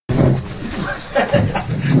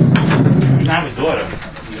have a daughter.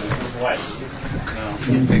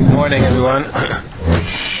 Good morning, everyone.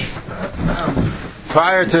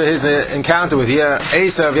 Prior to his encounter with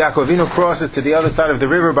Esav, Yaakov Avinu crosses to the other side of the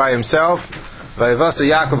river by himself, Vayavasa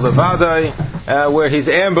Yaakov Levadai, where he's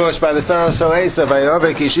ambushed by the son of Esav.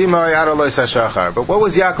 But what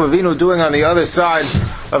was Yaakov Avinu doing on the other side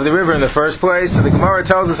of the river in the first place? So the Gemara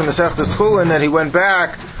tells us in Masechtas Chulin that he went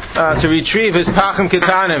back to retrieve his pachim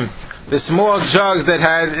ketanim, the small jugs that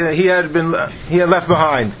he had left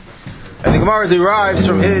behind. And the Gemara derives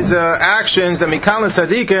from his actions that Mikal and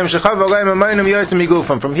Tzadikim shechav aleim amaynim yosim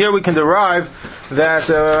migufam. From here we can derive that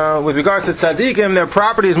with regards to Tzadikim, their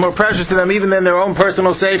property is more precious to them even than their own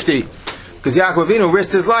personal safety. Because Yaakov Avinu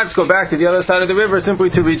risked his life to go back to the other side of the river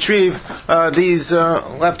simply to retrieve these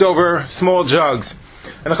leftover small jugs.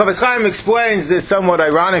 And the Chavetz Chaim explains this somewhat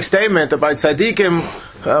ironic statement that by Tzadikim,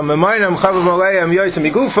 their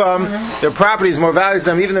property is more valuable to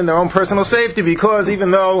them even than their own personal safety, because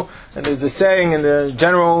even though there's a saying in the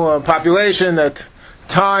general population that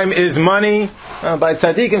time is money, by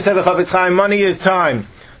Tzadikim, said the Chavetz Chaim, money is time.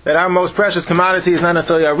 That our most precious commodity is not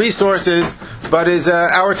necessarily our resources, but is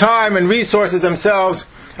our time, and resources themselves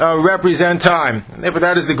represent time. And therefore,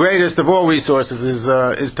 that is the greatest of all resources, is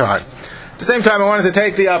time. At the same time, I wanted to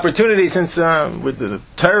take the opportunity, since with the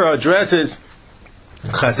Torah addresses,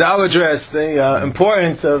 Chazal address the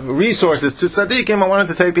importance of resources to tzaddikim, I wanted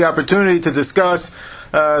to take the opportunity to discuss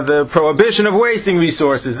the prohibition of wasting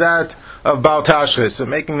resources, that of Bal Tashchis, so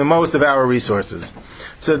making the most of our resources.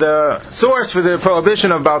 So the source for the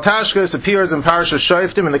prohibition of Bal Tashchis appears in Parashat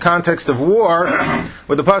Shoftim in the context of war,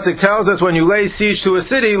 where the pasuk tells us when you lay siege to a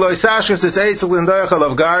city, Lo Yisashchis es eitzel l'ndoichel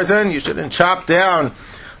of garzon, you shouldn't chop down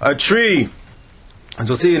a tree, as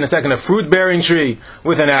we'll see in a second, a fruit-bearing tree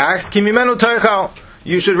with an axe. Ki mimenu toichal,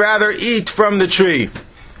 you should rather eat from the tree.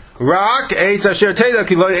 Rak eitz asher teda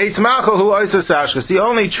ki lo eitz machal hu oisos ashchis. The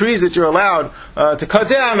only trees that you're allowed to cut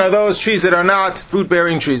down are those trees that are not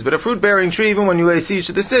fruit-bearing trees. But a fruit-bearing tree, even when you lay siege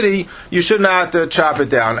to the city, you should not chop it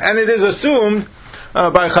down. And it is assumed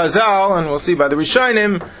by Chazal, and we'll see by the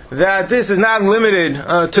Rishonim, that this is not limited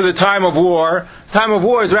to the time of war. The time of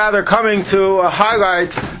war is rather coming to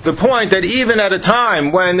highlight the point that even at a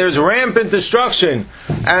time when there's rampant destruction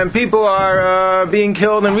and people are being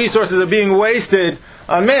killed and resources are being wasted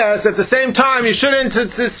on mass, at the same time you shouldn't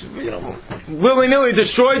willy-nilly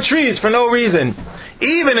destroy trees for no reason.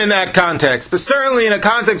 Even in that context, but certainly in a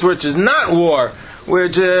context which is not war, where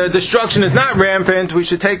destruction is not rampant, we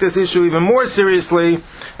should take this issue even more seriously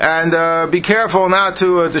and be careful not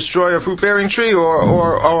to destroy a fruit-bearing tree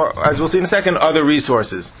or, as we'll see in a second, other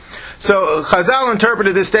resources. So Chazal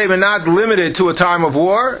interpreted this statement not limited to a time of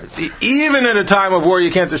war. Even in a time of war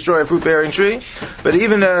you can't destroy a fruit-bearing tree, but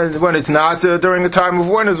even when it's not during a time of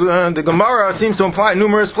war, the Gemara seems to imply in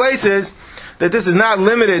numerous places that this is not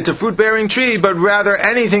limited to fruit-bearing tree, but rather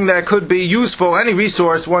anything that could be useful, any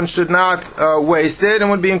resource, one should not waste it,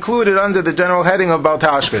 and would be included under the general heading of Bal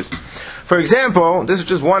Tashchis. For example, this is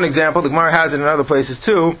just one example, the Gemara has it in other places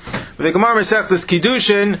too, but the Gemara Masechtas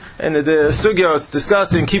Kiddushin, and the Sugyos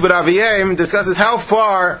discussed in Kibbut Aviyim, discusses how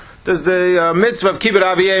far does the mitzvah of Kibbut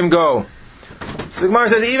Aviyim go. So the Gemara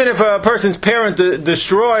says even if a person's parent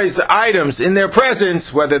destroys items in their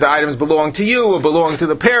presence, whether the items belong to you or belong to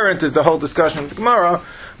the parent, is the whole discussion of the Gemara,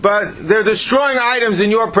 but they're destroying items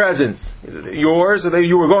in your presence, yours, or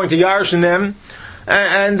you were going to Yarshin them,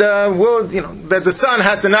 and that the son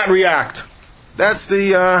has to not react. That's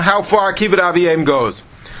the how far Kibbut Aviyim goes.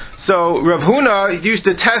 So Rav Huna used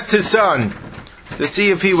to test his son to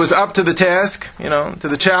see if he was up to the task, to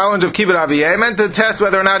the challenge of Kibbut Aviyim, and to test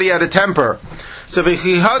whether or not he had a temper. So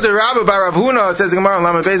v'chihad Rabbi bar Rav Huna, says the Gemara in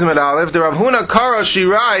Lamed Beis Amud Aleph, the Rav Huna kara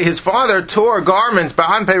shirai, his father tore garments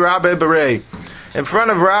ba'an pei Rabbi berei, in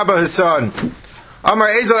front of Rabbi his son. Amar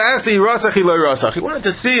ezel esi rasach lo rasach. He wanted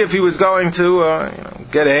to see if he was going to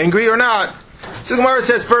get angry or not. So the Gemara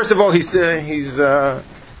says, first of all, he's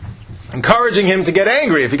encouraging him to get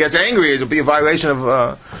angry. If he gets angry, it will be a violation of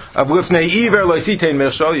lifnei iver lo sitein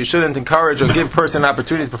mirshol. You shouldn't encourage or give a person an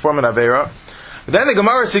opportunity to perform an avera. But then the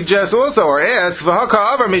Gemara suggests also, or asks,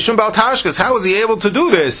 v'haka avar mishum Bal Tashchis. How was he able to do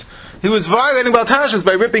this? He was violating Bal Tashchis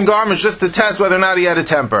by ripping garments just to test whether or not he had a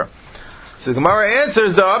temper. So the Gemara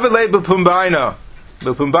answers, the avilei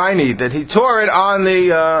b'pumbaini, that he tore it on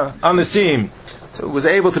the seam. So it was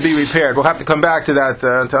able to be repaired. We'll have to come back to that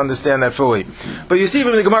to understand that fully. But you see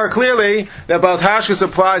from the Gemara clearly that Bal Tashchis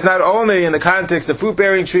applies not only in the context of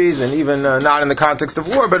fruit-bearing trees and even not in the context of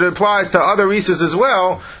war, but it applies to other resources as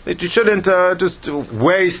well, that you shouldn't just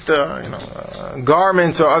waste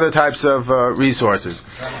garments or other types of resources.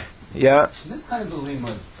 Yeah? This kind of a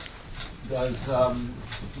limud, does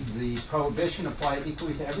the prohibition apply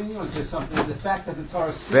equally to everything, or is there something, the fact that the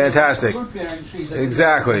Torah says fantastic. Fruit-bearing tree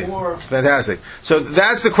Exactly. More Fantastic. So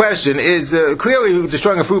that's the question, is clearly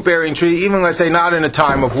destroying a fruit-bearing tree, even let's say not in a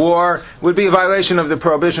time of war, would be a violation of the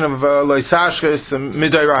prohibition of Lois Tashchis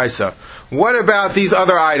Midoraisa. What about these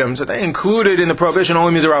other items? Are they included in the prohibition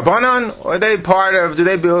only Midorabanan, or are they do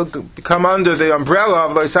they come under the umbrella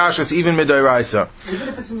of Lois Tashchis even Midoraisa? Even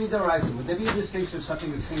if it's a Midoraisa, would there be a distinction of something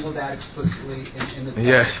that's singled out explicitly in the Torah?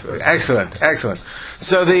 Yes, excellent.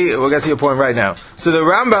 So we'll get to your point right now. So the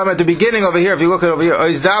Rambam at the beginning over here, if you look at over here, the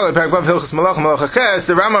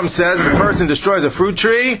Rambam says if a person destroys a fruit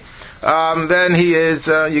tree, then he is,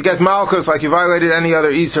 you get malchus like you violated any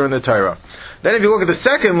other Easter in the Torah. Then if you look at the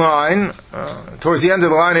second line, towards the end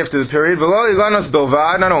of the line after the period,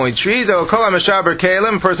 not only trees, a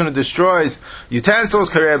person who destroys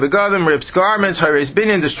utensils, rips garments,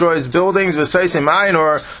 destroys buildings,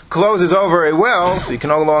 or closes over a well, so you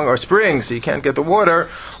can no longer, or springs, so you can't get the water.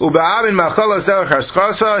 He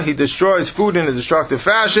destroys food in a destructive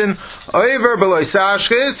fashion.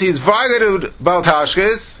 He's violated Bal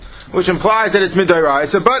Tashchis, which implies that it's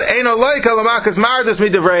midoraisa, but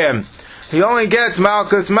he only gets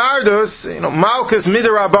Malkus Mardus, Malkus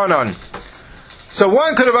Midarabanan. So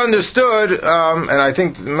one could have understood, and I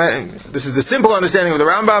think this is the simple understanding of the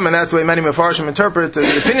Rambam, and that's the way many Mefarshim interpret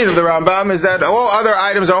the opinion of the Rambam, is that all other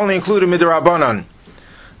items are only included Midarabanan.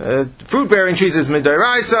 Fruit-bearing trees is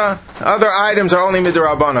Midaraisa, other items are only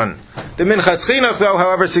Midarabanan. The Minchas Chinuch, though,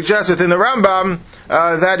 however, suggests within the Rambam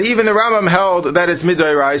that even the Rambam held that it's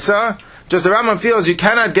Midaraisa. Just the Rambam feels you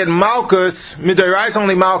cannot get Malkus Midoraisa,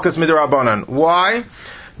 only Malkus Midarabanan. Why?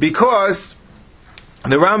 Because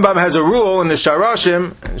the Rambam has a rule in the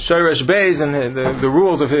Sharoshim, Shirish Beis, and the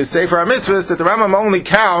rules of his Sefer HaMitzvahs, that the Rambam only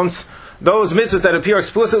counts those mitzvahs that appear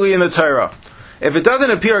explicitly in the Torah. If it doesn't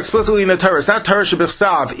appear explicitly in the Torah, it's not Torah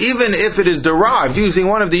Shebechsav, even if it is derived using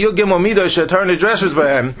one of the Yud Gimel Midos Shetar Nidreshes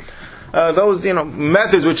B'hem, those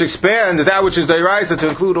methods which expand that which is Deiraisa to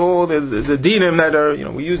include all the dinim that are,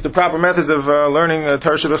 we use the proper methods of learning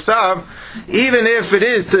Torah Shebechsav, even if it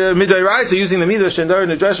is Midoraisa using the Midah Shendar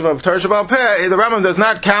and the Dreshav of Torah Shebal Peh, the Rambam does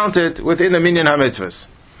not count it within the Minyan HaMitzvahs.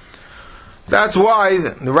 That's why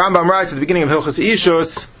the Rambam writes at the beginning of Hilchos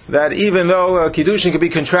Ishus that even though Kiddushin can be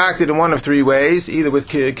contracted in one of three ways, either with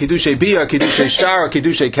Kiddushay Bia, Kiddushay Shtar, or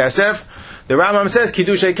Kiddushay Kesef, the Rambam says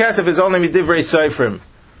Kiddushay Kesef is only Midivrei Seifrim,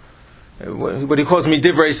 what he calls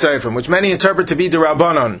Midivrei Seifrim, which many interpret to be the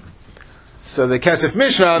Rabbanon. So the Kesef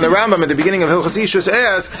Mishnah, the Rambam at the beginning of Hilchos Ishus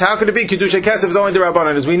asks, how could it be Kiddushay Kesef is only the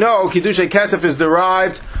Rabbanon? As we know, Kiddushay Kesef is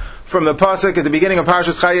derived from the pasuk at the beginning of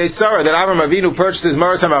Parshas Chayei Sarah that Avram Avinu purchases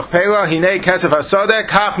Maras HaMachpelah, Hinei Kesef HaSodek,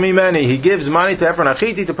 Kach Mimeni. He gives money to Ephron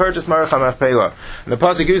Achiti to purchase Maras HaMachpelah. And the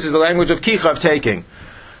pasuk uses the language of Kicha, of taking.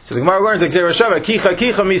 So the Gemara learns like Zera Shava,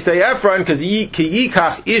 Kicha mistei Ephron, because Ki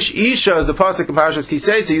Yikach Ish Isha is the pasuk in Parshas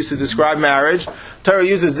Kiseitz, used to describe marriage. Torah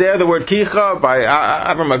uses there the word Kicha, by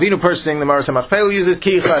Avram Avinu purchasing the Maras HaMachpelah uses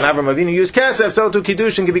Kicha, and Avram Avinu used Kesef, so too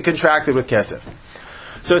Kiddushin can be contracted with Kesef.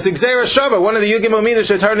 So it's Xera Shava, one of the Yugim Omidah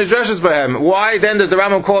Shetar Nidreshes B'hem. Why then does the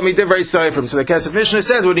Rambam call me Divrei Seifrim? So the Kesef Mishnah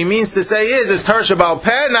says what he means to say is Torah Shebal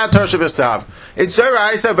Peh, not Torah Shebechsav. It's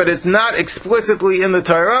Torah Isa, but it's not explicitly in the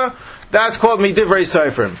Torah. That's called me Divrei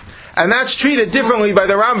Seifrim. And that's treated differently by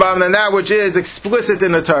the Rambam than that which is explicit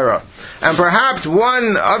in the Torah. And perhaps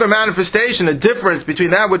one other manifestation, a difference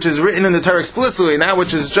between that which is written in the Torah explicitly and that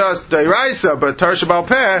which is just Deiraisa, but Torah Shebal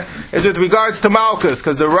Peh, is with regards to Malchus.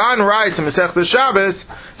 Because the Ran writes in Masechtas Shabbos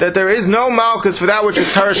that there is no Malchus for that which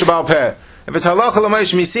is Torah Shebal Peh. If it's Halacha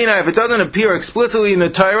L'Moshe Misina, if it doesn't appear explicitly in the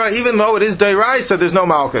Torah, even though it is Deiraisa, there's no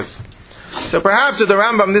Malchus. So perhaps the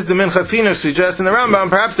Rambam, this is the Minchas Chinuch suggests in the Rambam,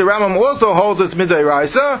 perhaps the Rambam also holds it's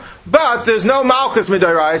Midoraisa, but there's no Malchus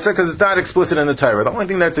Midoraisa because it's not explicit in the Torah. The only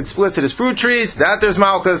thing that's explicit is fruit trees, that there's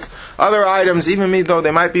Malchus. Other items, even though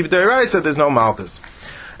they might be Midoraisa, there's no Malchus.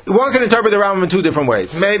 One can interpret the Rambam in two different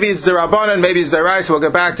ways. Maybe it's the Rabbanan, maybe it's the Raisa. We'll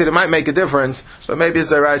get back to it. It might make a difference, but maybe it's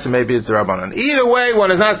the Raisa, maybe it's the Rabbanan. Either way,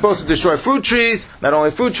 one is not supposed to destroy fruit trees, not only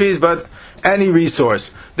fruit trees, but any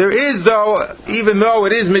resource. There is, though, even though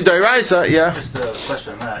it is Midoraisa, yeah? Just a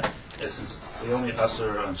question on that. Since the only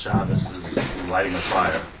Asur on Shabbos is lighting a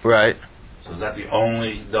fire. Right. So is that the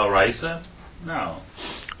only Doraisa? No.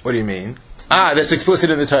 What do you mean? That's explicit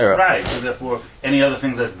in the Torah. Right. So therefore, any other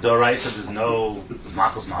things that's Doraisa, there's no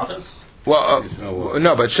Malchus Malchus? Well,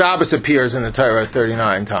 no, but Shabbos appears in the Torah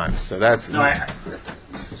 39 times. So that's... No,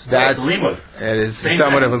 that's limud. It is Same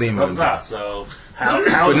somewhat thing. of a limud. So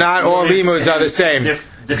but not all limuds are the same.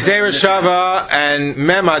 Gzeira Shava and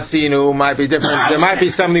Mematzinu might be different. There might be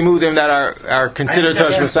some limudim that are considered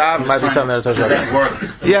Tosh Masav, might be some that are Tosh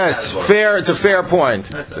Masav. Yes, fair. It's a fair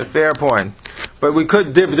point. It's a fair point. But we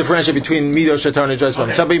could differentiate between Mido, Shaton, and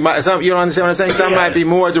Judgment. Okay. Some, you don't understand what I'm saying? Some might be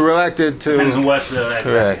more related to... Depends on what,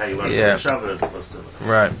 exactly how you want to do Shabbat as opposed to...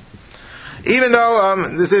 Right. Even though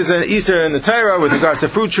this is an Easter in the Torah with regards to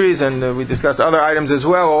fruit trees, and we discussed other items as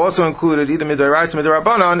well, also included either Midoraisa or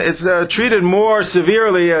Midorabanan, it's treated more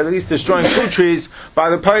severely, at least destroying fruit trees, by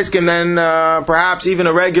the Paiskim than perhaps even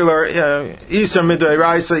a regular Easter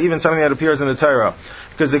Midoraisa, even something that appears in the Torah.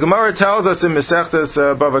 Because the Gemara tells us in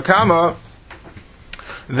Masechtas Bava Kama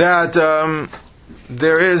that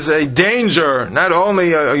there is a danger, not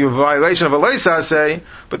only a violation of a leisase,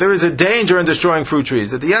 but there is a danger in destroying fruit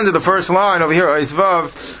trees. At the end of the first line over here,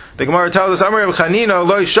 Oisvav, the Gemara tells us, Amar Reb Chanina,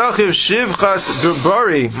 Lo shachiv shivchas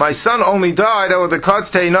durbari. My son only died over the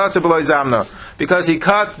katztei nasa b'lo zamna, because he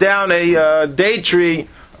cut down a date tree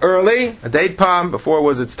early, a date palm, before it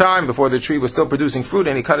was its time, before the tree was still producing fruit,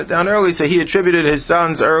 and he cut it down early, so he attributed his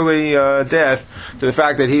son's early death to the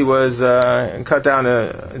fact that he was cut down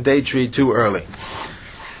a date tree too early.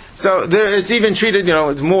 So it's even treated,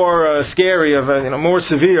 it's more scary, more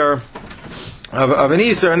severe of an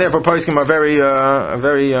Easter, and therefore Poskim are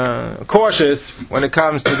very cautious when it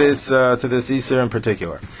comes to this Easter in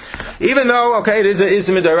particular. Even though, it is an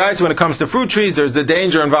Easter Midoraisa when it comes to fruit trees, there's the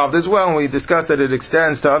danger involved as well, and we discussed that it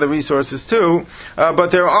extends to other resources too.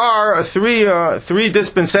 But there are three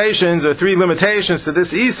dispensations or three limitations to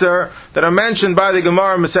this Easter that are mentioned by the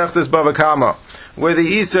Gemara Masechtas Bava Kama, where the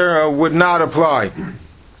Easter would not apply.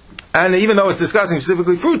 And even though it's discussing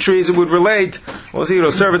specifically fruit trees, it would relate, we'll see, it'll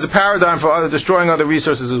serve as a paradigm for destroying other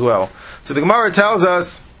resources as well. So the Gemara tells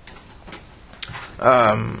us,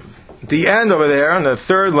 the end over there, on the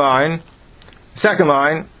second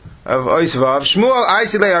line of Oisvav, Shmuel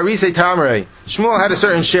Aisile Arise Tamre. Shmuel had a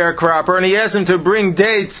certain sharecropper, and he asked him to bring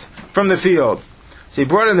dates from the field. So he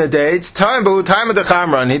brought in the dates, time of the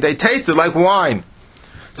chamra, and they tasted like wine.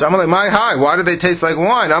 So I'm like, my high, why do they taste like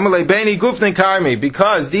wine? I'm like, Beni Gufni Karmi,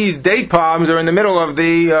 because these date palms are in the middle of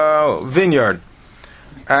the vineyard.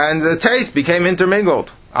 And the taste became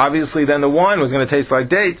intermingled. Obviously, then the wine was going to taste like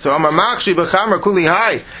dates. So I'm a Machshi B'chamra Kuli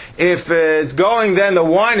Hai. If it's going, then the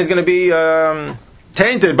wine is going to be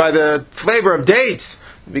tainted by the flavor of dates.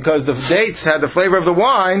 Because the dates had the flavor of the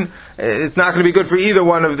wine, it's not going to be good for either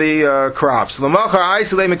one of the crops.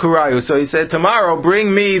 So he said, tomorrow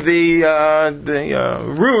bring me the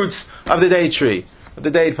roots of the date tree, of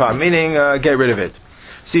the date palm, meaning get rid of it.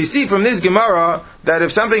 So you see from this Gemara that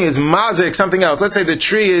if something is mazik, something else, let's say the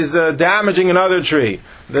tree is damaging another tree,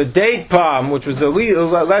 the date palm, which was the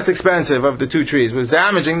less expensive of the two trees, was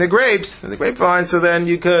damaging the grapes, the grapevine, so then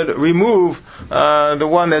you could remove the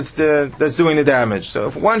one that's doing the damage. So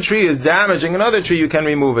if one tree is damaging another tree, you can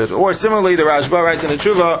remove it. Or similarly, the Rashba writes in the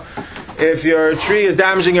Tshuva, if your tree is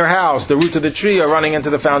damaging your house, the roots of the tree are running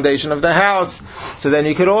into the foundation of the house, so then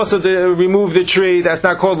you could also remove the tree. That's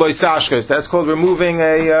not called lois tashchis. That's called removing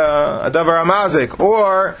a davar amazik.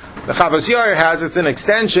 Or the Chavos Yair has, it's an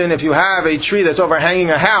extension. If you have a tree that's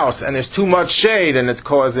overhanging a house and there's too much shade and it's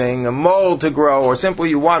causing a mold to grow, or simply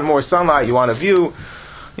you want more sunlight, you want a view,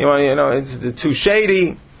 it's too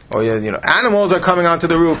shady, or animals are coming onto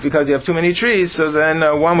the roof because you have too many trees, so then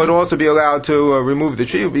one would also be allowed to remove the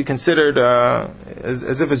tree. It would be considered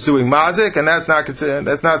as if it's doing mazik, and that's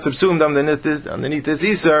not subsumed underneath this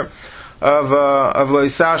Easter of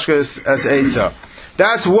lois tashchis as eitzah.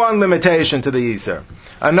 That's one limitation to the Easter.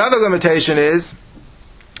 Another limitation is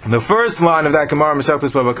the first line of that Gemara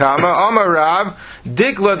Masechtas Bava Kama, Amar Rav,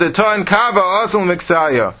 Dikla Detan Kava Asal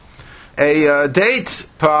Miksaya. A date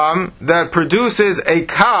palm that produces a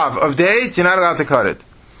kav of dates, you're not allowed to cut it.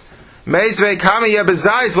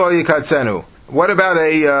 What about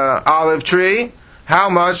a olive tree? How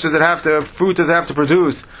much fruit does it have to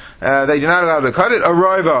produce that you're not allowed to cut it? A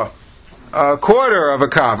roiva, a quarter of a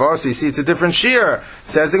kav. Oh, so you see, it's a different shiur.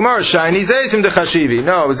 Says the Gemara, shiny zeisim dechashivi.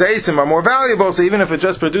 No, zeisim are more valuable, so even if it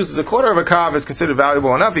just produces a quarter of a kav, it's considered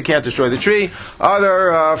valuable enough. You can't destroy the tree.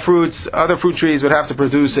 Other fruit trees would have to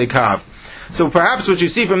produce a kav. So perhaps what you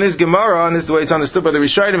see from this Gemara, and this is the way it's understood by the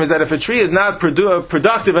Rishonim, is that if a tree is not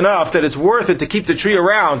productive enough that it's worth it to keep the tree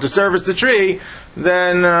around, to service the tree,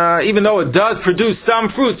 then even though it does produce some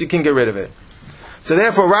fruits, you can get rid of it. So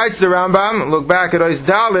therefore, writes the Rambam, look back at Ois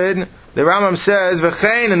Dalid, the Rambam says,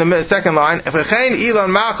 V'chein, in the second line, V'chein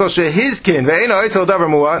ilan machal shehizkin, ve'eino oisel davar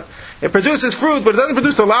muat. It produces fruit, but it doesn't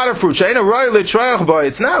produce a lot of fruit. She'eino roi l'troyach boi.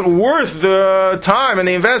 It's not worth the time and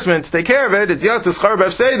the investment to take care of it. It's yatzis char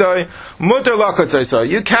b'efseidoi, muter lakotzai.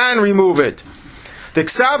 You can remove it. The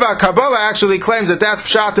Ksava Kabbalah actually claims that that's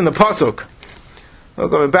pshat in the pasuk.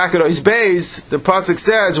 Look, going back at Ois Beis, the pasuk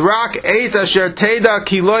says, "Rak eitz asher teda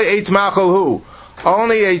kiloi eitz macholhu."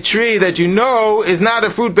 Only a tree that you know is not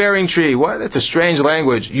a fruit-bearing tree. What? That's a strange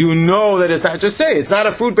language. You know that it's not. Just say it's not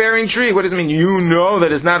a fruit-bearing tree. What does it mean? You know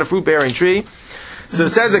that it's not a fruit-bearing tree. So it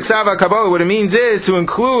says the Ksava Kabbalah. What it means is to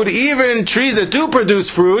include even trees that do produce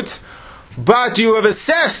fruits, but you have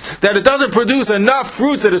assessed that it doesn't produce enough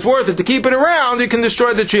fruits that it's worth it to keep it around, you can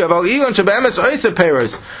destroy the tree. It's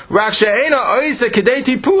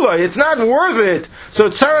not worth it. So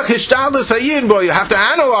you have to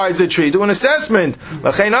analyze the tree, do an assessment.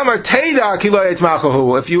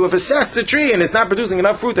 If you have assessed the tree and it's not producing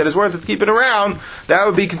enough fruit that is worth it to keep it around, that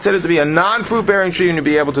would be considered to be a non-fruit bearing tree and you'd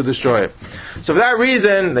be able to destroy it. So for that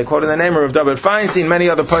reason, they quoted the name of David Feinstein, many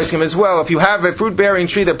other poskim as well. If you have a fruit bearing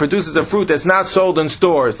tree that produces a fruit that's not sold in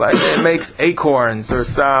stores, like it makes acorns or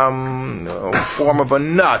some form of a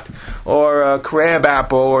nut or a crab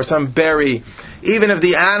apple or some berry, even if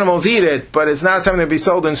the animals eat it, but it's not something to be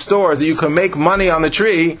sold in stores, that you can make money on the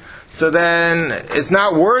tree, so then it's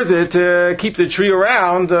not worth it to keep the tree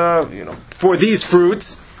around for these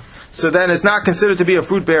fruits. So then it's not considered to be a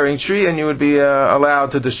fruit-bearing tree, and you would be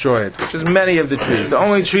allowed to destroy it, which is many of the trees. The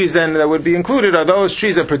only trees then that would be included are those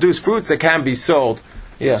trees that produce fruits that can be sold.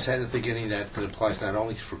 Yeah. You said at the beginning that it applies not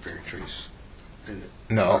only to fruit-bearing trees.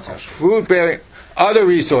 No, fruit-bearing, other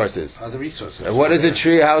resources. Other resources. What is a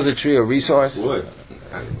tree? How is a tree a resource? Wood.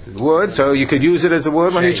 Wood, so you could use it as a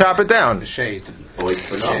wood when you chop it down. The shade.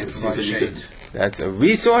 Shade. That's a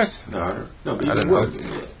resource? No, but even wood.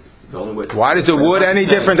 Why is the wood any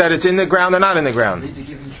different that it's in the ground or not in the ground?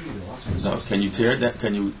 No, can you tear that?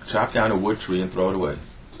 Can you chop down a wood tree and throw it away?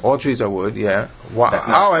 All trees are wood, yeah.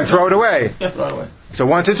 And throw it away. Yeah, throw it away. So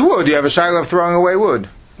once it's wood, you have a shiloh of throwing away wood.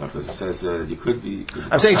 No, because it says you could be.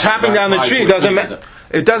 I'm saying chopping down the tree doesn't matter.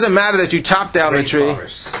 It doesn't matter that you chop down the tree.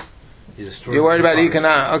 You're worried about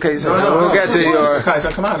economic. Okay, so we'll get to your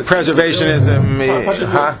preservationism.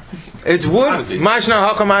 It's wood.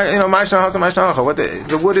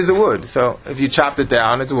 The wood is a wood. So if you chopped it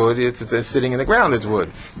down, it's wood. It's sitting in the ground. It's wood.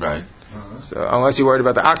 Right. So unless you're worried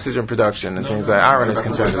about the oxygen production and things that Aaron is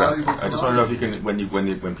concerned about. I just want to know if you can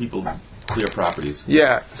when people clear properties.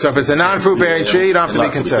 Yeah. So if it's a non-fruit bearing tree, you don't have to be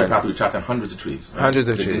concerned. Property, we chop down hundreds of trees. Right? Hundreds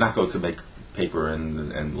of trees. They do not go to make paper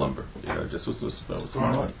and lumber. Just what's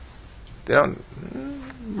going on. They don't.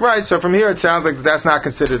 Right. So from here, it sounds like that's not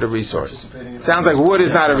considered a resource. It sounds like wood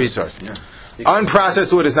is not a resource. Yeah.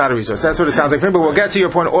 Unprocessed wood is not a resource. That's what it sounds like. But we'll get to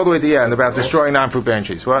your point all the way at the end about destroying non-fruit bearing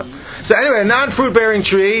trees. What? So anyway, a non-fruit bearing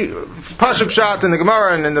tree, Pashup Shat in the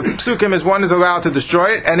Gemara and in the Psukim is one is allowed to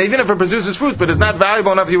destroy it, and even if it produces fruit, but it's not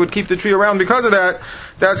valuable enough, you would keep the tree around because of that.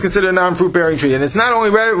 That's considered a non-fruit bearing tree, and it's not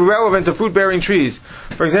only relevant to fruit bearing trees.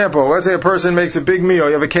 For example, let's say a person makes a big meal.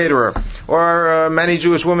 You have a caterer, or many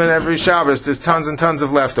Jewish women every Shabbos. There's tons and tons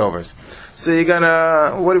of leftovers. So you're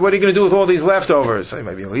gonna, what are you gonna do with all these leftovers? So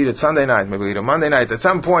maybe you'll eat it Sunday night, maybe you'll eat it Monday night. At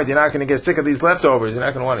some point, you're not gonna get sick of these leftovers. You're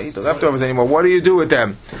not gonna want to eat the leftovers anymore. What do you do with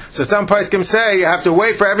them? So some poskim say you have to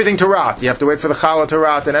wait for everything to rot. You have to wait for the challah to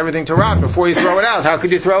rot and everything to rot before you throw it out. How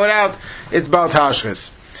could you throw it out? It's Bal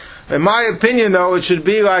Tashchis. In my opinion, though, it should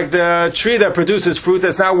be like the tree that produces fruit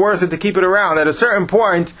that's not worth it to keep it around. At a certain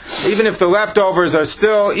point, even if the leftovers are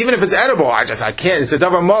still, even if it's edible, I can't. It's a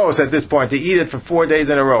davar mos at this point to eat it for 4 days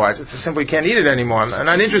in a row. I just simply can't eat it anymore. I'm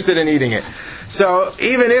not interested in eating it. So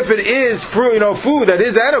even if it is fruit, food that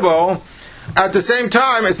is edible, at the same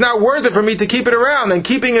time, it's not worth it for me to keep it around. And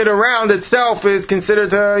keeping it around itself is considered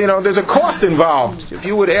there's a cost involved. If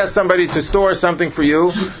you would ask somebody to store something for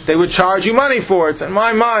you, they would charge you money for it. So in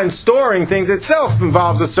my mind, storing things itself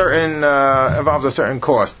involves a certain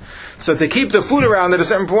cost. So to keep the food around at a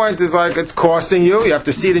certain point is like it's costing you. You have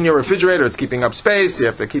to see it in your refrigerator. It's keeping up space. You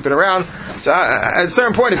have to keep it around. So at a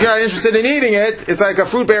certain point, if you're not interested in eating it, it's like a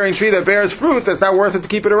fruit-bearing tree that bears fruit that's not worth it to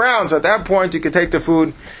keep it around. So at that point, you could take the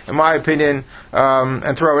food, in my opinion,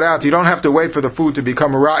 and throw it out. You don't have to wait for the food to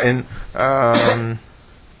become rotten.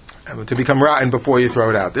 Before you throw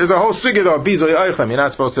it out. There's a whole sugya of bizoy oichem. You're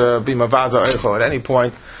not supposed to be mavaza oichel at any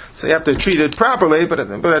point. So you have to treat it properly, but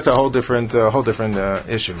that's a whole different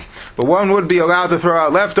issue. But one would be allowed to throw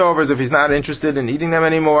out leftovers if he's not interested in eating them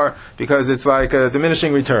anymore, because it's like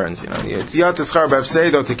diminishing returns. It's yatzchar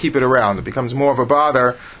b'afsedo to keep it around. It becomes more of a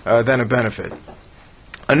bother than a benefit.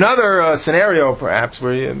 Another scenario, perhaps,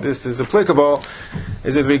 where this is applicable,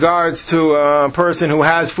 is with regards to a person who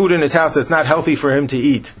has food in his house that's not healthy for him to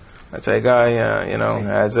eat. Let's say a guy,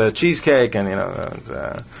 has a cheesecake and,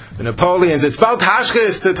 the Napoleons. It's Bal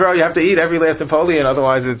Tashchis to throw. You have to eat every last Napoleon,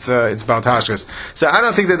 otherwise it's Bal Tashchis. So I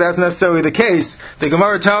don't think that that's necessarily the case. The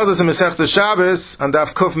Gemara tells us in Masechta Shabbos, on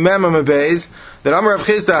Daf Kuf Mem Amabez, that Amar Rav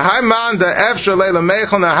Chisda, Haiman da Efshar Leila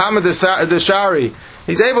Meichel Nahamad Deshari.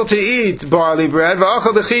 He's able to eat barley bread,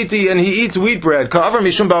 V'achal Dechiti, and he eats wheat bread. Ka'avar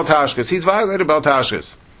Mishum Bal Tashchis. He's violated Bal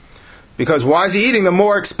Tashchis. Because why is he eating the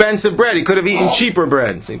more expensive bread? He could have eaten cheaper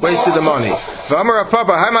bread. So he wasted the money.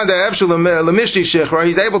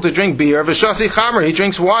 He's able to drink beer. He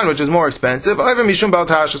drinks wine, which is more expensive.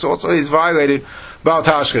 Also, he's violated Bal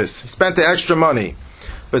Tashchis. He spent the extra money.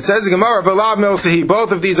 But says the Gemara,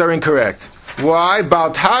 both of these are incorrect. Why?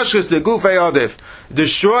 Bal Tashchis the gufei adif.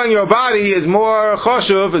 Destroying your body is more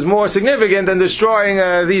choshuv, is more significant than destroying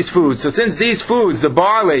these foods. So since these foods, the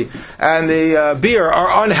barley and the beer,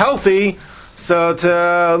 are unhealthy, so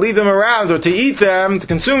to leave them around or to eat them, to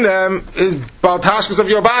consume them, is Bal Tashchis of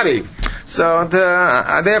your body. So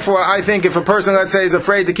therefore, I think if a person, let's say, is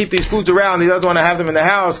afraid to keep these foods around, he doesn't want to have them in the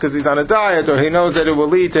house because he's on a diet, or he knows that it will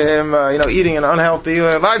lead to him, eating an unhealthy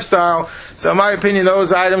lifestyle. So in my opinion,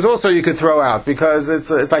 those items also you could throw out because it's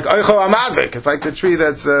like oicho amazik. It's like the tree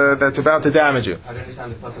that's about to damage you. I don't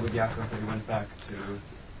understand the puzzle with Yaakov that he went back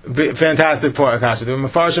to. Fantastic point, Akasha. The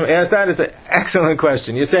Mefarshim asked that. It's an excellent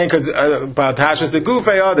question. You're saying because Bal Tashchis the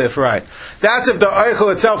gufei adif, right? That's if the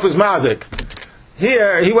oichel itself is mazik.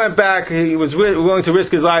 Here, he went back, he was willing to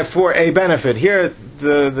risk his life for a benefit. Here,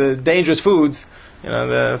 the dangerous foods,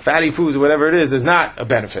 the fatty foods, or whatever it is not a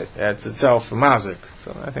benefit. That's itself mazik.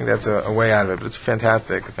 So I think that's a way out of it. But it's a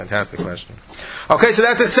fantastic question. Okay, so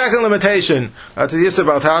that's the second limitation to the Yisur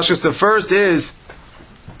Bal Tashchis. The first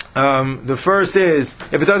is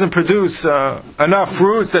if it doesn't produce enough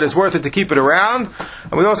fruits that it's worth it to keep it around.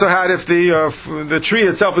 And we also had if the tree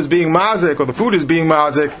itself is being mazik or the food is being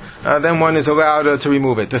mazik, then one is allowed to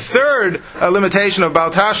remove it. The third limitation of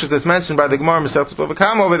Bal Tashchis that's mentioned by the Gemara Masechtas Bava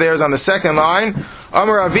Kama over there is on the second line.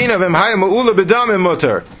 Amar Avina v'mhaya ma'ula b'damim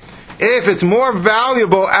mutar. If it's more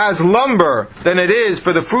valuable as lumber than it is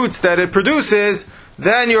for the fruits that it produces,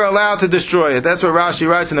 then you're allowed to destroy it. That's what Rashi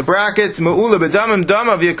writes in the brackets. Ma'ula b'damim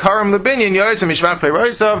damav yikarim lebinyan yoyisam mishvach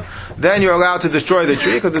peirosav. Then you're allowed to destroy the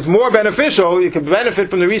tree because it's more beneficial. You can benefit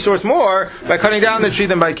from the resource more by cutting down the tree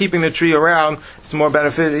than by keeping the tree around. It's more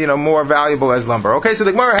benefit, more valuable as lumber. Okay, so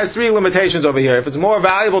the Gemara has three limitations over here. If it's more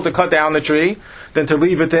valuable to cut down the tree than to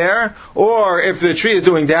leave it there, or if the tree is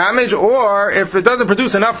doing damage, or if it doesn't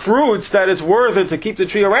produce enough fruits that it's worth it to keep the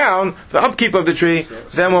tree around, the upkeep of the tree,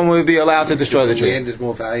 then one will be allowed to destroy the tree. The end is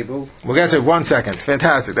more valuable. We'll get to it 1 second.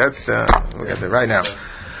 Fantastic. We'll get to it right now.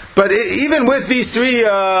 But even with these three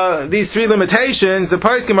limitations, the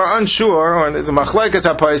Paiskim are unsure, or there's a machlekes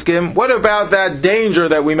ha-Paiskim. What about that danger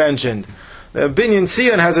that we mentioned? The Binyan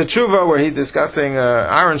Sion has a tshuva where he's discussing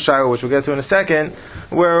Aaron Shiur, which we'll get to in a second,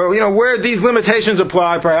 where these limitations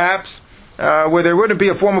apply, perhaps, where there wouldn't be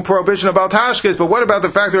a formal prohibition of Bal Tashchis. But what about the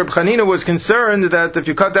fact that Reb Chanina was concerned that if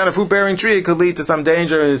you cut down a fruit-bearing tree, it could lead to some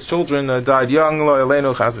danger? His children died young.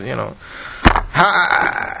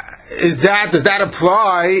 Does that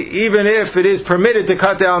apply even if it is permitted to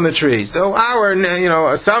cut down the tree? So our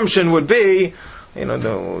assumption would be,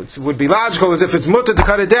 it would be logical as if it's mutter to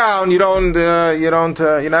cut it down,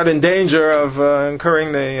 you're not in danger of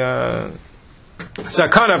incurring the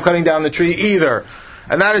sakana of cutting down the tree either.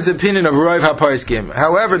 And that is the opinion of Rav HaPaiskim.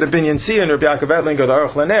 However, the Binyan Sion, Rabbi Yaakov Ettlinger, the Aruch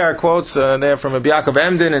Laner, quotes there from Rabbi Yaakov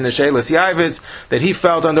Emden in the Sheilas Yavitz that he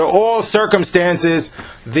felt under all circumstances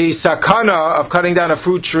the sakana of cutting down a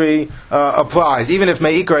fruit tree applies. Even if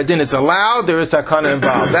me'ikar adin is allowed, there is sakana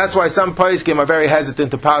involved. That's why some Paiskim are very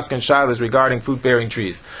hesitant to paskin shilas regarding fruit-bearing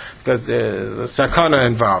trees, because there's sakana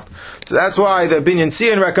involved. So that's why the Binyan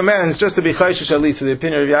Sion recommends, just to be chayshish at least for the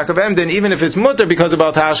opinion of Yaakov Emden, even if it's mutter because of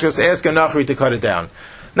Bal Tashchis, ask a nachri to cut it down.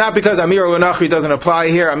 Not because Amir Onachri doesn't apply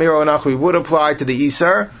here. Amir Onachri would apply to the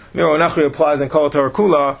Isar. Amir Onachri applies in Kol Torah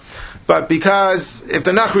Kula. But because if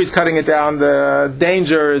the Nachri is cutting it down, the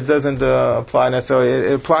danger doesn't apply necessarily.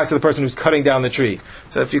 It applies to the person who's cutting down the tree.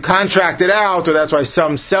 So if you contract it out, or that's why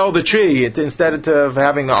some sell the tree, instead of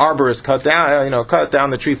having the arborist cut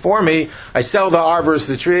down the tree for me, I sell the arborist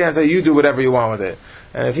the tree and say, you do whatever you want with it.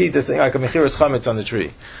 And if he does like a mechiras chametz on the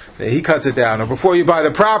tree, he cuts it down. Or before you buy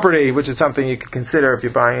the property, which is something you could consider if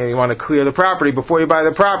you're buying, you want to clear the property. Before you buy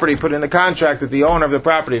the property, put in the contract that the owner of the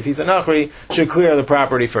property, if he's a nachri, should clear the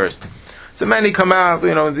property first. So many come out,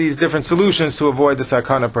 these different solutions to avoid the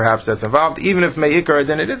sakana perhaps that's involved. Even if me'ikar,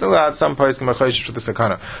 then it is allowed. Some paiskim are chayshish for the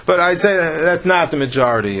sakana. But I'd say that's not the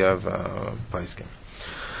majority of paiskim.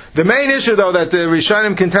 The main issue, though, that the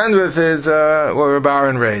Rishonim contend with is what Rabbi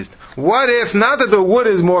Aaron raised. What if, not that the wood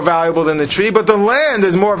is more valuable than the tree, but the land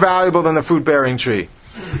is more valuable than the fruit-bearing tree?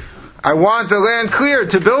 I want the land cleared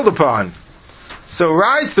to build upon. So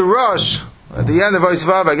writes the Rosh, at the end of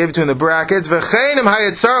Vav, I gave it to you in the brackets,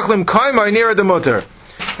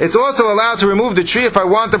 it's also allowed to remove the tree if I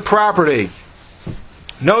want the property.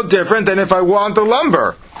 No different than if I want the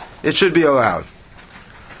lumber. It should be allowed.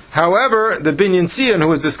 However, the Binyan Sion, who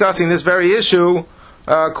was discussing this very issue,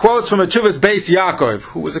 quotes from a Tshuvas Beis Yaakov,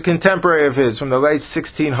 who was a contemporary of his from the late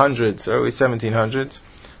 1600s, early 1700s,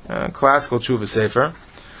 classical Tshuvas Sefer,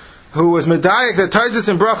 who was medayik that Taisus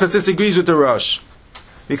and Brachas disagrees with the Rosh.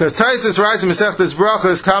 Because Taisus writes in Masechtas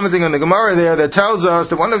Brachas, commenting on the Gemara there, that tells us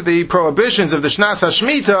that one of the prohibitions of the Shnas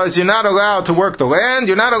HaShmita is you're not allowed to work the land,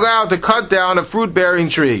 you're not allowed to cut down a fruit-bearing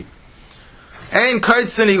tree. Ein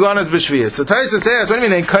kaitzin ilanas b'shviyas. So Taisus asks, what do you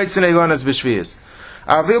mean ein kaitzin ilanas b'shviyas?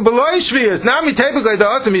 Avil b'loi shviyas. Nami tepikle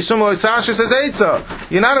da'asim yishum lo'i sashis as eitza.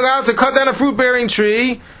 You're not allowed to cut down a fruit-bearing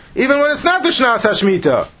tree, even when it's not the Shnas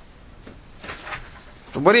HaShmita.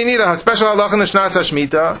 So what do you need a special halach in the Shnas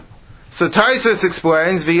HaShmita? So Taisus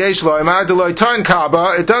explains, V'yesh lo'imad deloy ton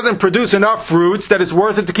kaba, it doesn't produce enough fruits that it's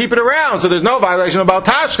worth it to keep it around. So there's no violation of Bal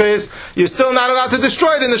Tashchis. You're still not allowed to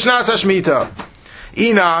destroy it in the Shnas HaShmita.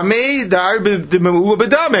 Inami dar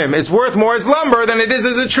b'damim. It's worth more as lumber than it is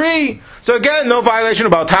as a tree. So again, no violation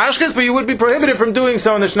of Bal Tashchis, but you would be prohibited from doing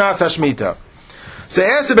so in the Shnas HaShmita. So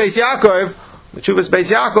ask the Beis Yaakov, the Tshuvas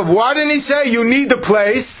Beis Yaakov, why didn't he say you need the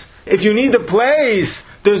place? If you need the place,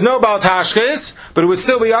 there's no Bal Tashchis, but it would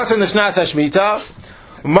still be us in the Shnas HaShmita.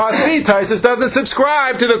 Must be, Taisus doesn't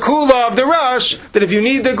subscribe to the kula of the Rosh, that if you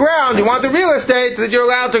need the ground, you want the real estate, that you're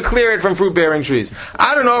allowed to clear it from fruit-bearing trees.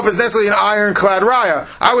 I don't know if it's necessarily an ironclad raya.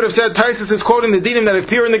 I would have said Taisus is quoting the dinim that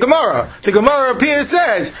appear in the Gemara. The Gemara appears,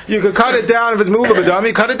 says, you could cut it down if it's movable b'dam,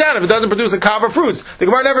 you cut it down if it doesn't produce a kav of fruits. The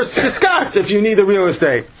Gemara never discussed if you need the real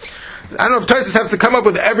estate. I don't know if Taisus has to come up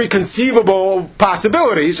with every conceivable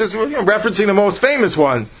possibility. He's just referencing the most famous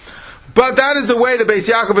ones. But that is the way the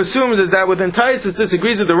Beis Yaakov assumes, is that within Taisus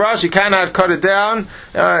disagrees with the Rosh. You cannot cut it down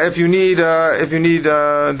if you need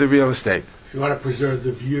the real estate. If you want to preserve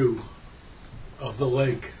the view of the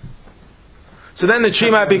lake. So then the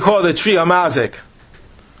tree might be called a tree amazik,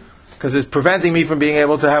 because it's preventing me from being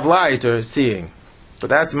able to have light or seeing. But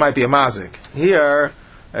that might be a mazik. Here,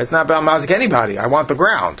 it's not about mazik anybody. I want the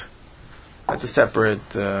ground. That's a separate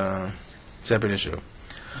issue.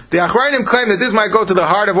 The Achrayim claim that this might go to the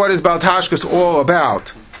heart of what is Bal Tashchis all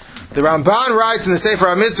about. The Ramban writes in the Sefer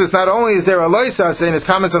HaMitzvahs, not only is there a loisase in his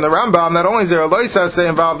comments on the Rambam, not only is there a loisase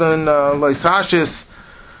involved in loisashis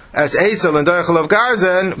as Eisel and Doichel of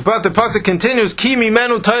Garzen, but the pasuk continues, Ki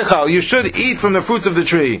mimenu toichal, you should eat from the fruits of the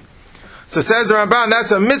tree. So says the Ramban,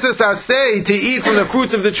 that's a mitzvah saseh to eat from the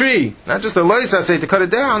fruits of the tree. Not just a loisase to cut it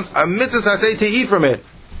down, a mitzvah saseh to eat from it.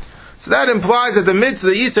 So that implies that the mitzvah,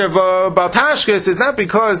 the Easter of Bal Tashchis, is not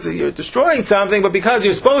because you're destroying something, but because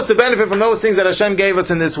you're supposed to benefit from those things that Hashem gave us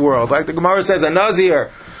in this world. Like the Gemara says, a Nazir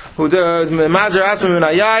who does Mazer Asmim and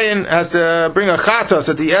Ayayin has to bring a chatos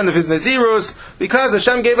at the end of his Nazirus because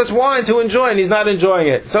Hashem gave us wine to enjoy and he's not enjoying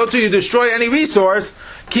it. So too, you destroy any resource,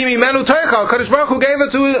 Kimi Menu Teichal, Kadosh Baruch Hu gave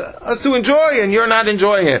it to us to enjoy and you're not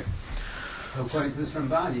enjoying it. So according to this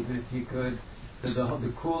Ramban, even if you could, the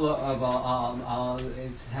kula of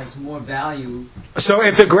has more value. So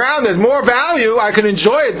if the ground has more value, I can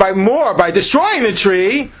enjoy it by destroying the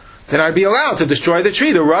tree. Then I'd be allowed to destroy the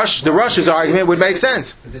tree. The Rush's argument would make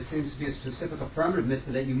sense. But there seems to be a specific affirmative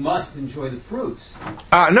mitzvah that you must enjoy the fruits.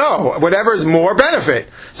 No, whatever is more benefit.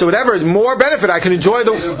 So whatever is more benefit, I can enjoy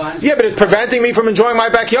the. Yeah, but it's preventing me from enjoying my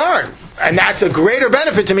backyard, and that's a greater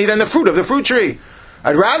benefit to me than the fruit of the fruit tree.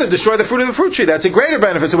 I'd rather destroy the fruit of the fruit tree. That's a greater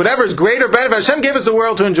benefit. So whatever is greater benefit, Hashem gave us the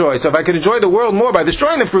world to enjoy. So if I can enjoy the world more by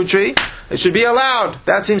destroying the fruit tree, it should be allowed.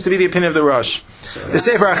 That seems to be the opinion of the Rosh. The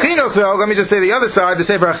Sefer HaChinuch, though, let me just say the other side. The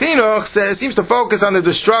Sefer HaChinuch seems to focus on the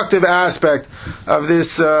destructive aspect of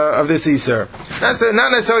this Isser. That's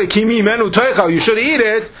not necessarily kimi menu toichal, you should eat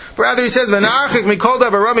it. But rather he says, v'nachik mikol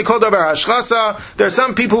davar ra mikol davar hashchasa. There are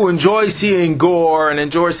some people who enjoy seeing gore and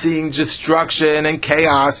enjoy seeing destruction and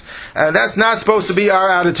chaos. And that's not supposed to be our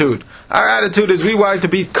attitude. Our attitude is we want to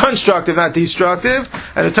be constructive, not destructive.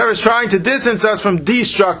 And the Torah is trying to distance us from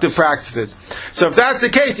destructive practices. So if that's the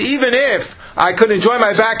case, even if I could enjoy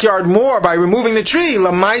my backyard more by removing the tree.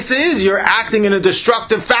 Lamaisa is you're acting in a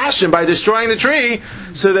destructive fashion by destroying the tree,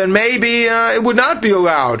 so then maybe it would not be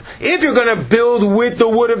allowed. If you're going to build with the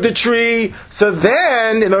wood of the tree, so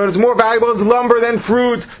then, in other words, more valuable as lumber than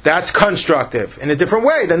fruit, that's constructive in a different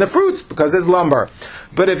way than the fruits, because it's lumber.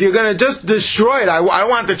 But if you're going to just destroy it, I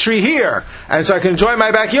want the tree here, and so I can enjoy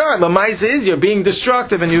my backyard. Lamaisa is you're being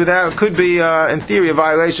destructive, and that could be, in theory, a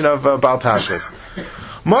violation of Bal Tashchis.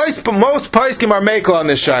 Most poskim are mekel on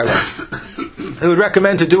this shaila. They would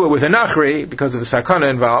recommend to do it with a nachri because of the sakana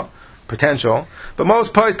involved, potential. But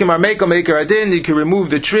most poskim are mekel adin. You can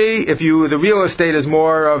remove the tree if the real estate is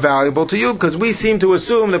more valuable to you, because we seem to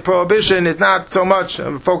assume the prohibition is not so much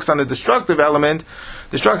focused on the destructive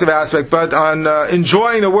aspect, but on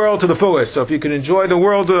enjoying the world to the fullest. So if you can enjoy the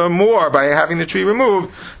world more by having the tree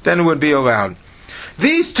removed, then it would be allowed.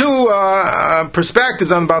 These two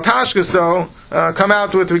perspectives on Bal Tashchis, though, come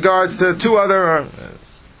out with regards to two other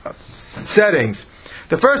settings.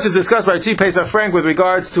 The first is discussed by Tzvi Pesach Frank with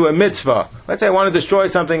regards to a mitzvah. Let's say I want to destroy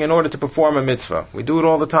something in order to perform a mitzvah. We do it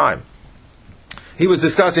all the time. He was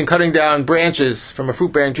discussing cutting down branches from a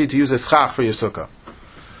fruit-bearing tree to use as schach for your sukkah.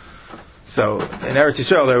 So in Eretz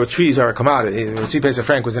Yisrael, trees are a commodity. Tzvi Pesach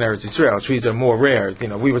Frank was in Eretz Yisrael. Trees are more rare.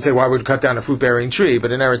 We would say, why would we cut down a fruit-bearing tree?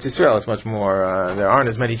 But in Eretz Yisrael, it's much more. There aren't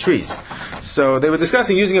as many trees. So they were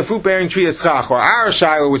discussing using a fruit-bearing tree as schach. Or our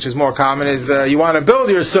shaila, which is more common, is you want to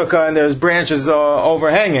build your sukkah and there's branches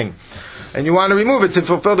overhanging, and you want to remove it to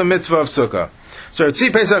fulfill the mitzvah of sukkah. So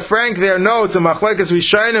Tzvi Pesach Frank there notes a machlekes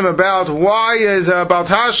rishonim about why is Bal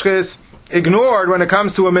Tashchis ignored when it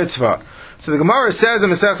comes to a mitzvah. So the Gemara says in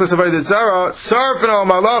Masechtas Avodah Zarah, Sarfin al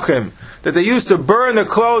Malachim, that they used to burn the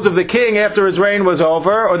clothes of the king after his reign was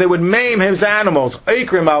over, or they would maim his animals.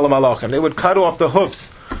 Eikrim al Malachim. They would cut off the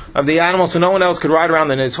hoofs of the animals so no one else could ride around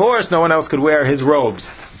on his horse, no one else could wear his robes.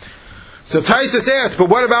 So Taisus asks, but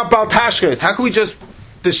what about Bal Tashchis? How can we just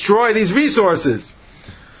destroy these resources?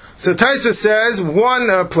 So Taisus says,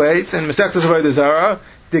 one place in Masechtas Avodah Zarah,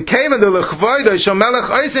 the Keva de Lechvoida Shomelech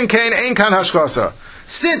Eisen Kain Ein Kan Hashchasa.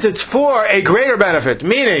 Since it's for a greater benefit,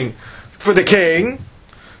 meaning for the king,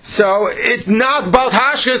 so it's not Bal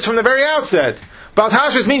Tashchis from the very outset. Bal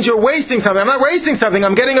Tashchis means you're wasting something. I'm not wasting something.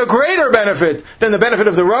 I'm getting a greater benefit than the benefit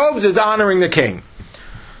of the robes is honoring the king.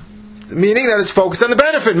 Meaning that it's focused on the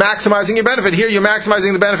benefit, maximizing your benefit. Here you're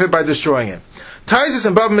maximizing the benefit by destroying it. Taisus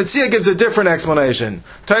and Baba Metzia gives a different explanation.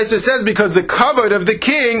 Taisus says because the kavod of the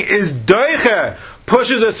king is doiche,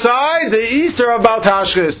 pushes aside the iser of Bal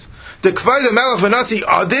Tashchis. The kvaydam melech v'nasi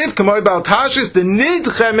adiv k'moy Bal Tashchis the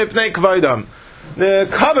nidche mipnei kvaydam. The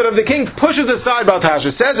kavod of the king pushes aside Bal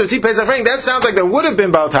Tashchis. Says Tzvi Pesach Frank, that sounds like there would have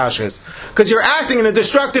been Bal Tashchis, because you're acting in a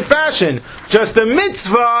destructive fashion. Just the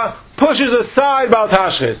mitzvah pushes aside Bal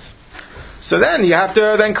Tashchis. So then you have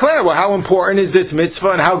to then clear, well, how important is this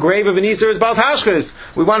mitzvah and how grave of an Easter is Bal Tashchis?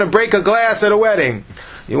 We want to break a glass at a wedding.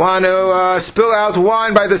 You want to spill out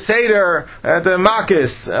wine by the Seder at the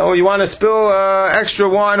Makis. Or you want to spill extra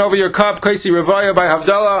wine over your cup, Kaisi Revaya by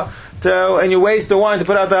Havdalah, and you waste the wine to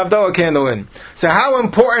put out the Havdalah candle in. So how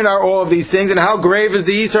important are all of these things, and how grave is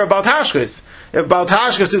the Easter of Bal Tashchis? If Bal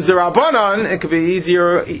Tashchis is the Rabbanan, it could be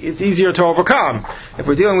easier. It's easier to overcome. If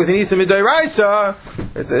we're dealing with an Easter Midairaisa,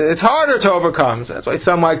 it's harder to overcome. So that's why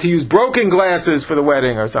some like to use broken glasses for the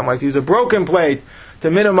wedding, or some like to use a broken plate to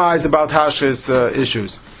minimize the Bal Tashchis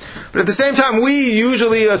issues. But at the same time, we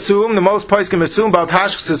usually assume, the most poskim assume, Bal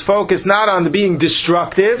Tashchis is focused not on the being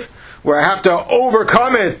destructive, where I have to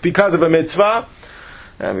overcome it because of a mitzvah,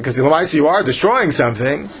 because otherwise you are destroying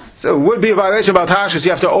something. So it would be a violation of Bal Tashchis, you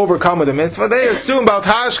have to overcome with a mitzvah. They assume Bal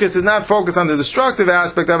Tashchis is not focused on the destructive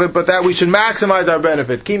aspect of it, but that we should maximize our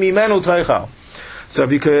benefit. Kimi menu teichal. So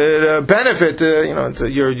if you could benefit,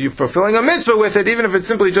 you're fulfilling a mitzvah with it, even if it's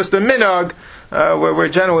simply just a minhag, where we're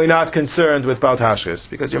generally not concerned with Bal Tashchis,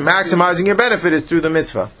 because you're maximizing your benefit is through the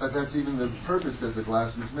mitzvah. But that's even the purpose that the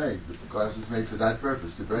glass was made. The glass was made for that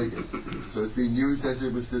purpose, to break it. So it's being used as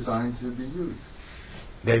it was designed to be used.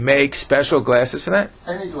 They make special glasses for that?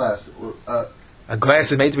 Any glass. A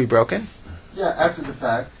glass is made to be broken? Yeah, after the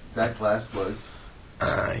fact, that glass was...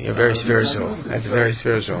 You're very spiritual. That's very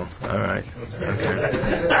spiritual. All right.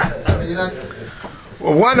 Okay.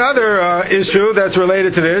 Well, one other issue that's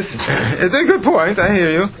related to this, it's a good point, I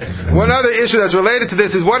hear you. One other issue that's related to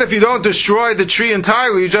this is, what if you don't destroy the tree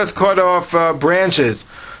entirely, you just cut off branches?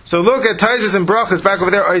 So look at Taisus and Brachas back over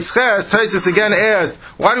there. Taisus again asked,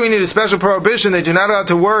 why do we need a special prohibition that you're not allowed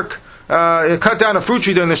to cut down a fruit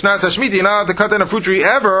tree during the Shnas HaShemitah? You're not allowed to cut down a fruit tree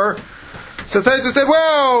ever. So Taisus said,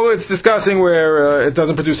 well, it's discussing where it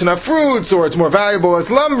doesn't produce enough fruits, or it's more valuable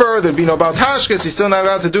as lumber, there'd be no Bal Tashchis, he's still not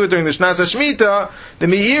allowed to do it during the Shnas HaShemitah. The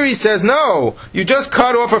Meiri says, no, you just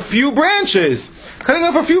cut off a few branches. Cutting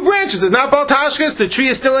off a few branches is not Bal Tashchis, the tree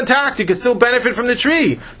is still intact, you can still benefit from the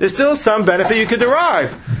tree. There's still some benefit you could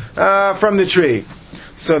derive from the tree.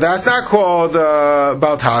 So that's not called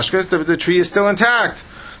Bal Tashchis, the tree is still intact.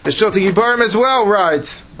 The Shilti Yibarim as well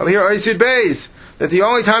writes, over here, Oisud Beis, that the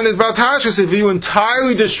only time there's Bal Tashchis is if you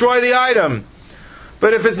entirely destroy the item.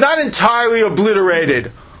 But if it's not entirely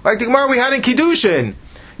obliterated, like the Gemara we had in Kiddushin,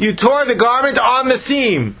 you tore the garment on the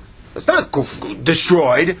seam. It's not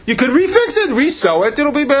destroyed. You could refix it, resew it,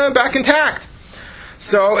 it'll be back intact.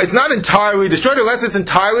 So it's not entirely destroyed unless it's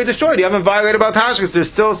entirely destroyed. You haven't violated Bal Tashchis. There's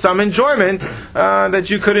still some enjoyment that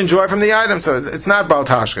you could enjoy from the item. So it's not Bal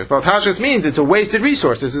Tashchis. Bal Tashchis means it's a wasted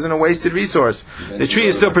resource. This isn't a wasted resource. The tree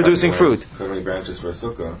is still producing fruit. Cutting branches for a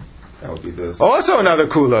sukkah, that would be this. Also another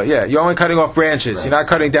kula. Yeah, you're only cutting off branches. You're not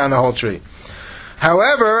cutting down the whole tree.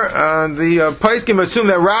 However, the Paiskim assume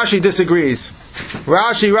that Rashi disagrees.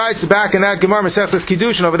 Rashi writes back in that Gemara Masechtas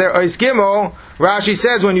Kiddushin over there, Ois Gimel, Rashi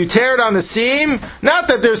says when you tear it on the seam, not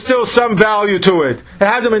that there's still some value to it. It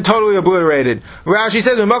hasn't been totally obliterated. Rashi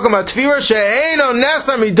says,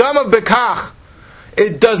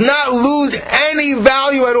 it does not lose any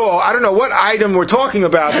value at all. I don't know what item we're talking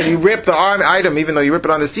about, that you rip the item, even though you rip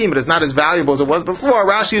it on the seam, but it's not as valuable as it was before.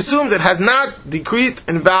 Rashi assumes it has not decreased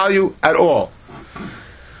in value at all.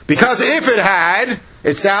 Because if it had,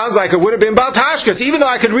 it sounds like it would have been Bal Tashchis, even though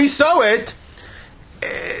I could resew it.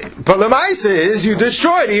 But Lemaisa is you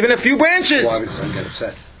destroyed even a few branches. Why would the son get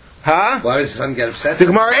upset? Huh? Why would the son get upset? The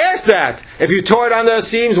Gemara asked that. If you tore it on the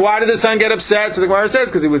seams, why did the son get upset? So the Gemara says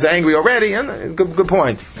because he was angry already. And good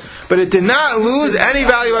point. But it did not lose any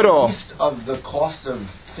value at all. Least of the cost of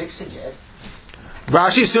fixing it.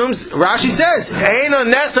 Rashi says,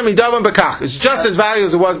 it's just as valuable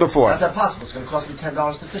as it was before. How's that possible? It's going to cost me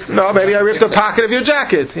 $10 to fix it. No, maybe I ripped a pocket of your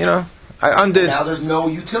jacket, I undid. Now there's no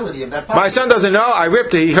utility of that pocket. My son doesn't know. I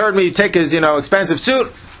ripped it. He heard me take his, expensive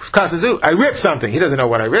suit. I ripped something. He doesn't know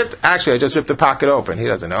what I ripped. Actually, I just ripped the pocket open. He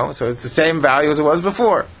doesn't know. So it's the same value as it was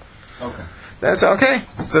before. Okay. That's okay.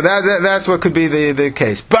 So that's what could be the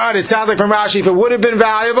case. But it sounds like from Rashi, if it would have been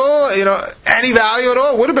valuable, any value at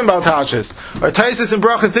all, it would have been Bal Tashchis. Or Taisus and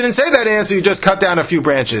Brachas didn't say that answer, you just cut down a few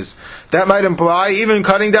branches. That might imply even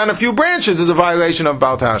cutting down a few branches is a violation of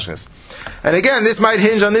Bal Tashchis. And again, this might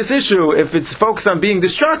hinge on this issue. If it's focused on being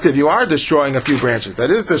destructive, you are destroying a few branches.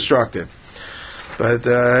 That is destructive. But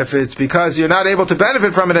if it's because you're not able to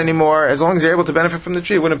benefit from it anymore, as long as you're able to benefit from the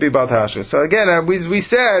tree, it wouldn't be Bal Tashchis. So again, we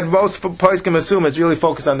said most poskim assume it's really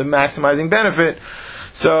focused on the maximizing benefit.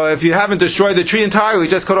 So if you haven't destroyed the tree entirely,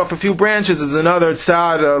 just cut off a few branches is another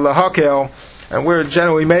tzad lahakel, and we're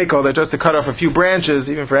generally makel that just to cut off a few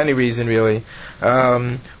branches, even for any reason really,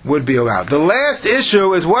 would be allowed. The last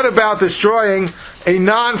issue is what about destroying a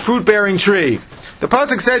non-fruit bearing tree? The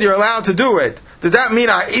pasuk said you're allowed to do it. Does that mean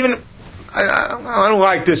I don't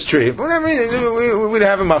like this tree? Whatever, we'd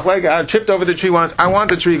have a machlek. I tripped over the tree once. I want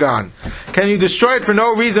the tree gone. Can you destroy it for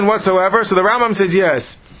no reason whatsoever? So the Rambam says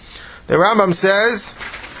yes. The Rambam says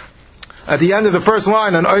at the end of the first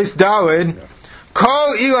line on Ois Dalid,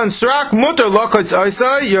 Kol ilan srak muter lokotz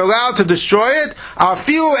oisa. You're allowed to destroy it.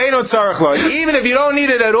 Afilu einot tzarech lo. Even if you don't need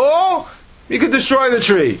it at all, you could destroy the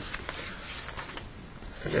tree.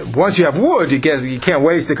 Once you have wood, you can't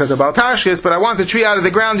waste it because of Bal Tashchis, but I want the tree out of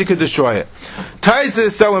the ground, you could destroy it.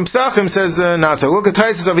 Taisus, though, in Psachim says not so. Look at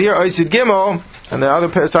Taisus over here, Oisid Gimel, on the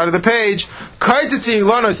other side of the page.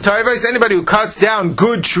 Anybody who cuts down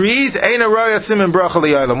good trees, Ein Aroya Simen Bracha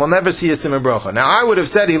Li'olam, will never see a Simen Bracha. Now, I would have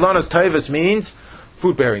said Ilonos Taivas means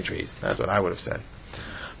fruit-bearing trees. That's what I would have said.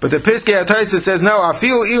 But the Piskei HaTaisus says, no,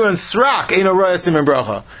 Afil Ilan Srak Ein Aroya Simen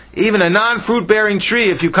Bracha. Even a non-fruit-bearing tree,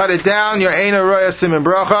 if you cut it down, you're Ein Aroya Simen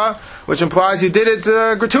Bracha, which implies you did it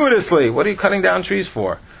gratuitously. What are you cutting down trees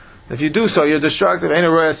for? If you do so, you're destructive. Ein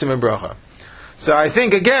Aroya Simen Bracha. So I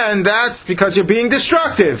think, again, that's because you're being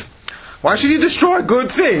destructive. Why should you destroy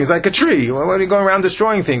good things, like a tree? Well, why are you going around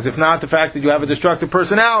destroying things, if not the fact that you have a destructive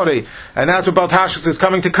personality? And that's what Bal Tashchis is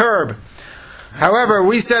coming to curb. However,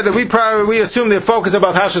 we said that we assume the focus of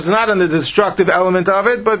Bal Tashchis is not on the destructive element of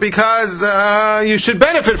it, but because you should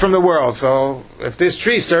benefit from the world. So if this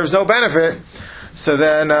tree serves no benefit, so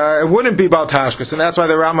then it wouldn't be Bal Tashchis, and that's why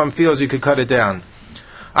the Rambam feels you could cut it down.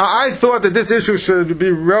 I thought that this issue should be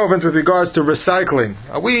relevant with regards to recycling.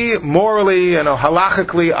 Are we morally,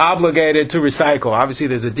 halachically obligated to recycle? Obviously,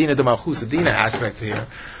 there's a dina de malchus, a dina aspect here.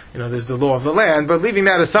 there's the law of the land. But leaving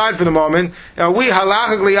that aside for the moment, we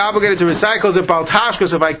halachically obligated to recycle as a Bal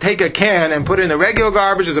Tashchis if I take a can and put it in the regular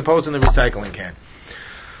garbage as opposed to the recycling can.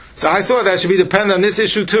 So I thought that should be dependent on this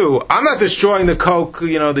issue too. I'm not destroying the Coke,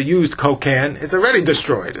 the used Coke can. It's already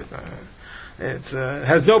destroyed. It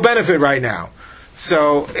has no benefit right now.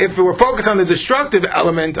 So if we're focused on the destructive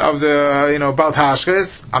element of the, Bal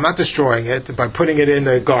Tashchis, I'm not destroying it by putting it in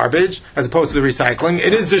the garbage as opposed to the recycling.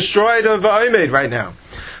 It is destroyed of Oimed right now.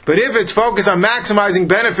 But if it's focused on maximizing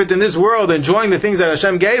benefit in this world, enjoying the things that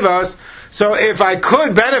Hashem gave us, so if I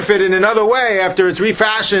could benefit in another way after it's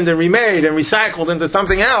refashioned and remade and recycled into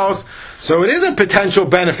something else, so it is a potential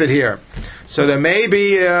benefit here. So there may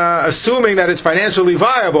be, assuming that it's financially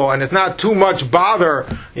viable and it's not too much bother,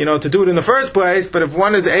 to do it in the first place, but if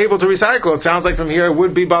one is able to recycle, it sounds like from here it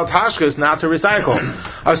would be Bal Tashchis not to recycle.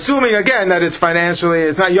 Assuming, again, that it's financially,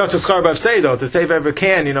 it's not Yotzes Char B'Avseido, to save every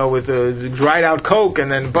can, with the dried out Coke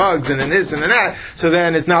and then bugs and then this and then that, so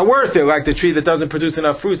then it's not worth it, like the tree that doesn't produce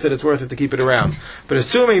enough fruits that it's worth it to keep it around. But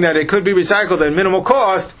assuming that it could be recycled at minimal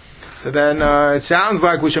cost, so then it sounds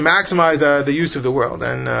like we should maximize the use of the world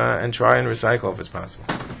and try and recycle if it's possible.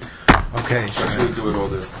 Okay. How should we do with all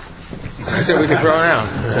this? I said we could throw it out.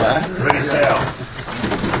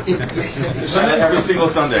 Every single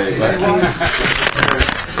Sunday.